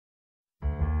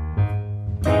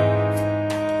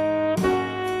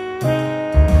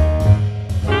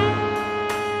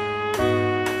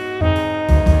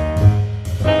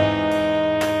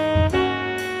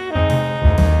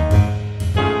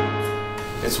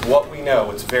It's what we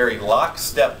know. It's a very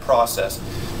lockstep process.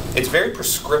 It's very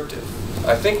prescriptive.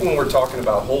 I think when we're talking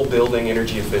about whole building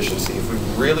energy efficiency, if we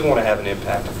really want to have an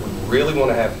impact, if we really want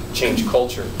to have change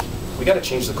culture, we got to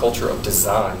change the culture of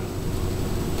design.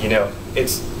 You know,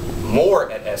 it's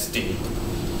more at SD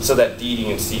so that DD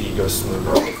and CD goes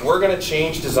smoother. If we're going to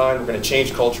change design, we're going to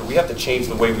change culture, we have to change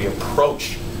the way we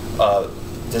approach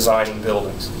designing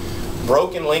buildings.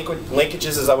 Broken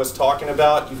linkages, as I was talking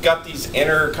about, you've got these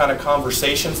inner kind of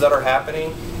conversations that are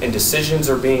happening and decisions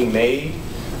are being made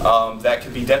that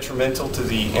could be detrimental to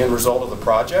the end result of the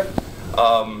project.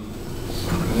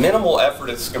 Minimal effort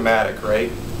at schematic,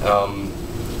 right?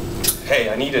 Hey,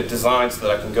 I need a design so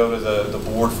that I can go to the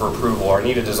board for approval, or I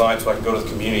need a design so I can go to the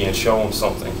community and show them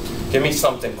something. Give me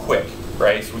something quick,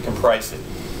 right, so we can price it.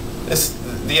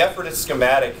 The effort at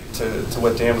schematic, to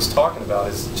what Dan was talking about,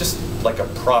 is just like a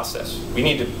process. We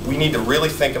need to really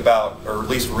think about, or at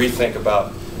least rethink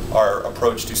about, our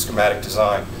approach to schematic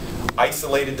design.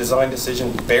 Isolated design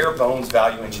decision, bare bones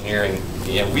value engineering.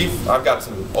 And I've got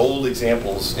some old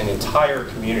examples in entire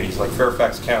communities like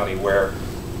Fairfax County where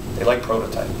they like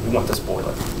prototype. We want this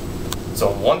boiler.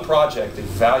 So in one project, they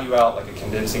value out like a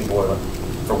condensing boiler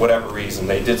for whatever reason.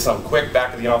 They did some quick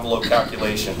back of the envelope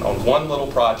calculation on one little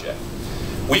project.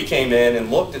 We came in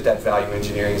and looked at that value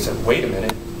engineering and said, wait a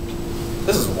minute,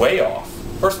 this is way off.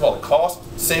 First of all, the cost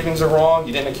savings are wrong.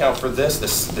 You didn't account for this.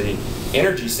 The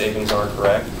energy savings aren't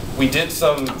correct. We did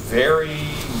some very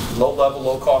low-level,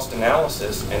 low-cost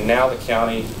analysis, and now the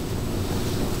county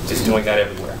is doing that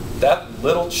everywhere. That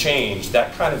little change,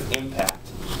 that kind of impact,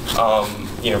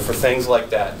 you know, for things like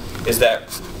that, is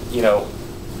that, you know,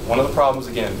 one of the problems,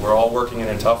 again, we're all working in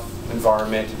a tough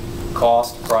environment.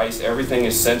 Cost, price, everything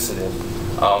is sensitive.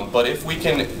 But if we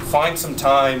can find some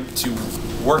time to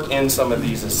work in some of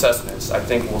these assessments, I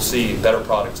think we'll see better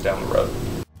products down the road.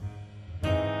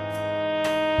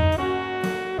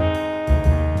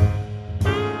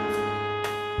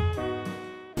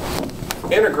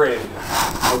 Integrated.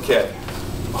 Okay.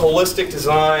 Holistic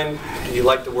design. You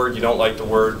like the word, you don't like the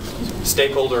word.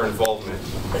 Stakeholder involvement.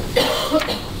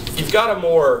 You've got a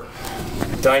more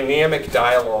dynamic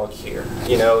dialogue here.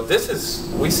 You know,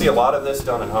 we see a lot of this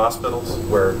done in hospitals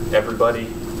where everybody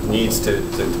needs to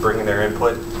bring in their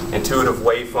input. Intuitive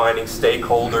wayfinding,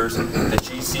 stakeholders, the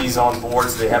GCs on board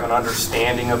so they have an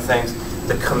understanding of things.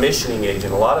 The commissioning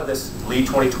agent, a lot of this LEED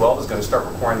 2012 is going to start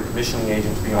requiring the commissioning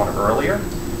agent to be on earlier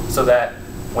so that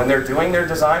when they're doing their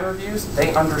design reviews,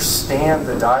 they understand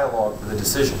the dialogue for the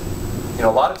decision. You know,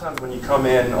 a lot of times when you come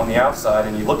in on the outside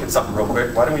and you look at something real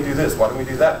quick, why don't we do this? Why don't we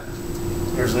do that?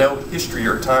 There's no history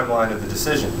or timeline of the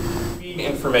decision. Feed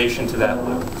information to that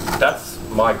loop. That's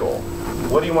my goal.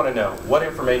 What do you want to know? What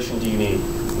information do you need?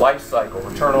 Life cycle,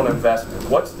 return on investment.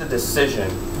 What's the decision?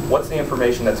 What's the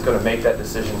information that's going to make that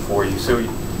decision for you? So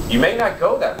you may not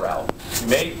go that route. You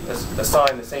may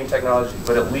assign the same technology,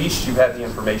 but at least you have the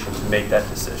information to make that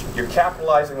decision. You're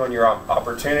capitalizing on your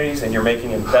opportunities and you're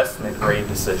making investment-grade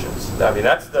decisions. I mean,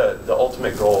 that's the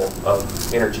ultimate goal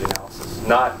of energy analysis,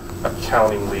 not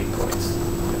accounting LEED points,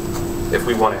 if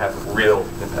we want to have real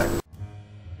impact.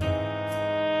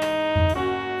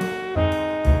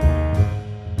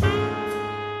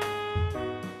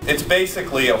 It's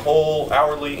basically a whole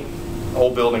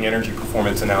building energy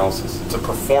performance analysis. It's a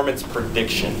performance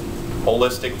prediction,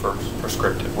 holistic versus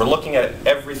prescriptive. We're looking at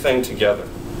everything together.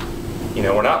 You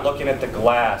know, we're not looking at the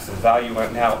glass and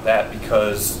valuing out that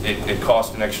because it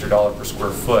cost an extra $1 per square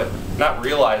foot, not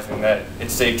realizing that it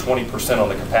saved 20% on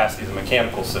the capacity of the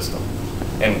mechanical system.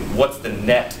 And what's the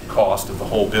net cost of the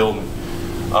whole building?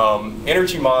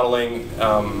 Energy modeling,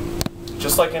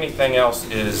 just like anything else,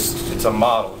 it's a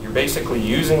model. You're basically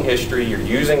using history, you're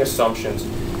using assumptions,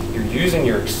 you're using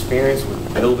your experience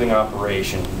with building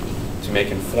operation to make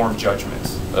informed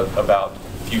judgments about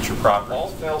future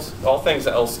properties. All things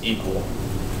else equal.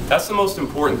 That's the most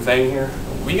important thing here.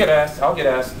 I'll get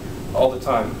asked all the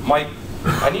time, Mike,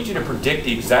 I need you to predict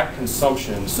the exact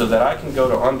consumption so that I can go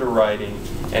to underwriting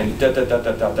and I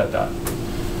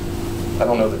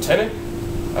don't know the tenant.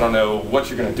 I don't know what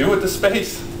you're going to do with the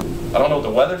space. I don't know what the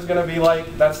weather's going to be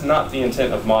like. That's not the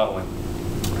intent of modeling.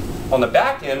 On the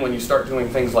back end, when you start doing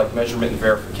things like measurement and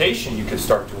verification, you can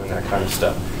start doing that kind of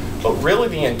stuff. But really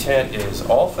the intent is,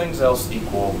 all things else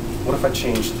equal, what if I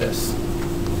change this?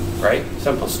 Right?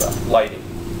 Simple stuff. Lighting,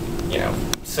 you know,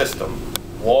 system,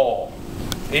 wall,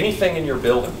 anything in your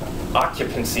building,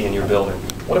 occupancy in your building.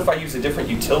 What if I use a different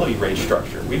utility rate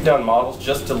structure? We've done models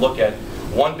just to look at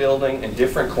one building in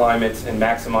different climates and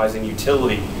maximizing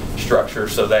utility structure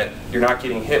so that you're not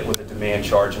getting hit with a demand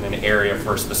charge in an area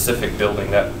for a specific building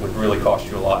that would really cost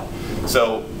you a lot.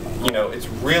 So you know, it's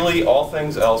really all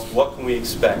things else. What can we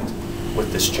expect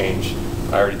with this change?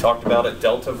 I already talked about it,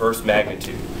 delta versus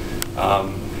magnitude.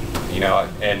 You know,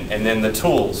 and then the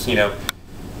tools, you know.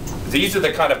 These are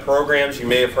the kind of programs you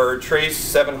may have heard. Trace,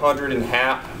 700, and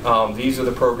HAP. These are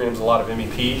the programs a lot of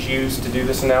MEPs use to do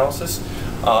this analysis.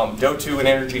 DO2 and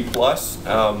Energy Plus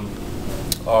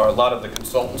are a lot of the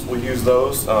consultants will use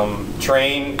those.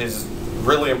 Train is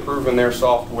really improving their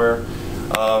software.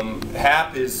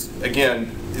 HAP is,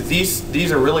 again,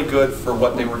 these are really good for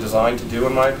what they were designed to do,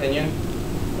 in my opinion,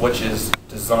 which is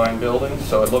design building.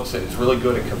 So it's really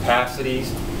good at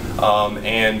capacities,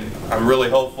 and I'm really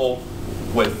hopeful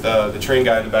with the train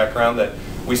guy in the background that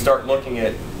we start looking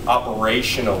at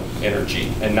operational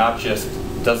energy and not just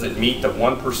does it meet the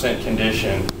 1%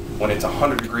 condition when it's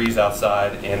 100 degrees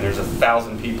outside and there's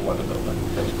 1,000 people in the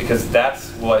building, because that's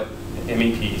what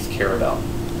MEPs care about.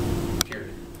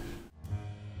 Period.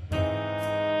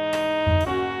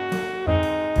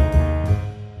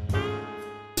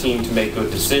 Team to make good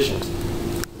decisions.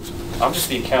 I'm just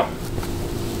the accountant.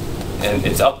 And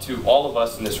it's up to all of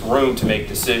us in this room to make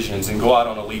decisions and go out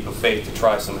on a leap of faith to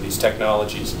try some of these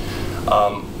technologies.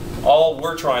 All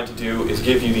we're trying to do is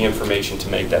give you the information to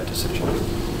make that decision.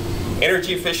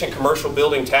 Energy efficient commercial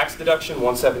building tax deduction,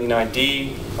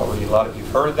 179D, probably a lot of you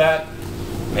have heard of that.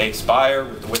 May expire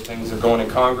with the way things are going in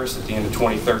Congress at the end of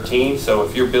 2013. So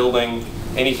if you're building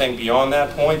anything beyond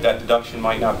that point, that deduction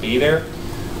might not be there.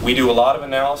 We do a lot of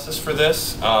analysis for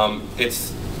this.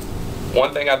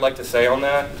 One thing I'd like to say on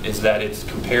that is that it's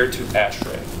compared to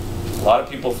ASHRAE. A lot of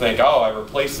people think, oh, I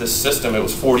replaced this system, it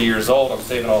was 40 years old, I'm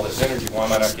saving all this energy, why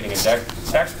am I not getting a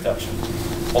tax deduction?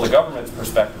 Well, the government's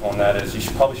perspective on that is you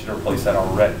probably should have replaced that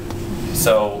already.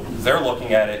 So they're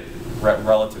looking at it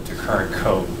relative to current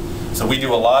code. So we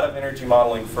do a lot of energy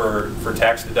modeling for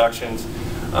tax deductions.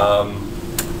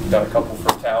 Done a couple for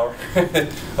tower.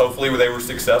 Hopefully they were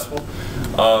successful.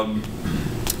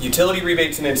 Utility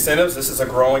rebates and incentives, this is a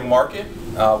growing market.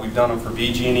 We've done them for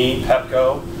BG&E,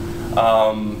 Pepco,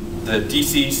 the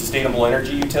DC Sustainable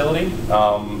Energy Utility.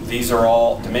 These are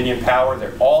all Dominion Power.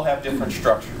 They all have different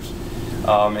structures.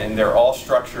 And they're all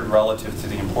structured relative to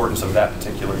the importance of that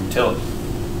particular utility.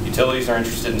 Utilities are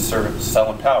interested in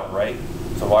selling power, right?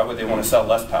 So why would they want to sell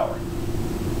less power?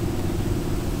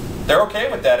 They're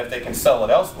okay with that if they can sell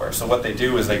it elsewhere. So what they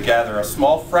do is they gather a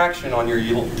small fraction on your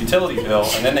utility bill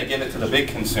and then they give it to the big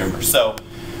consumer. So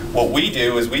what we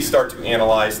do is we start to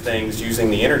analyze things using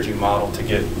the energy model to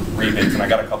get rebates, and I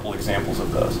got a couple examples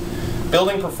of those.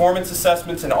 Building performance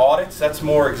assessments and audits, that's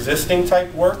more existing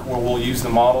type work where we'll use the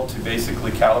model to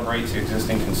basically calibrate to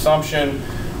existing consumption.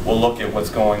 We'll look at what's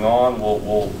going on.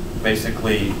 We'll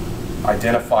basically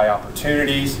identify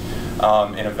opportunities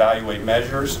and evaluate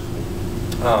measures.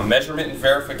 Measurement and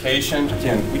verification,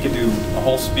 again, we could do a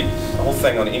whole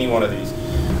thing on any one of these.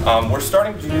 We're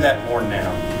starting to do that more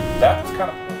now. That was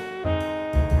kind of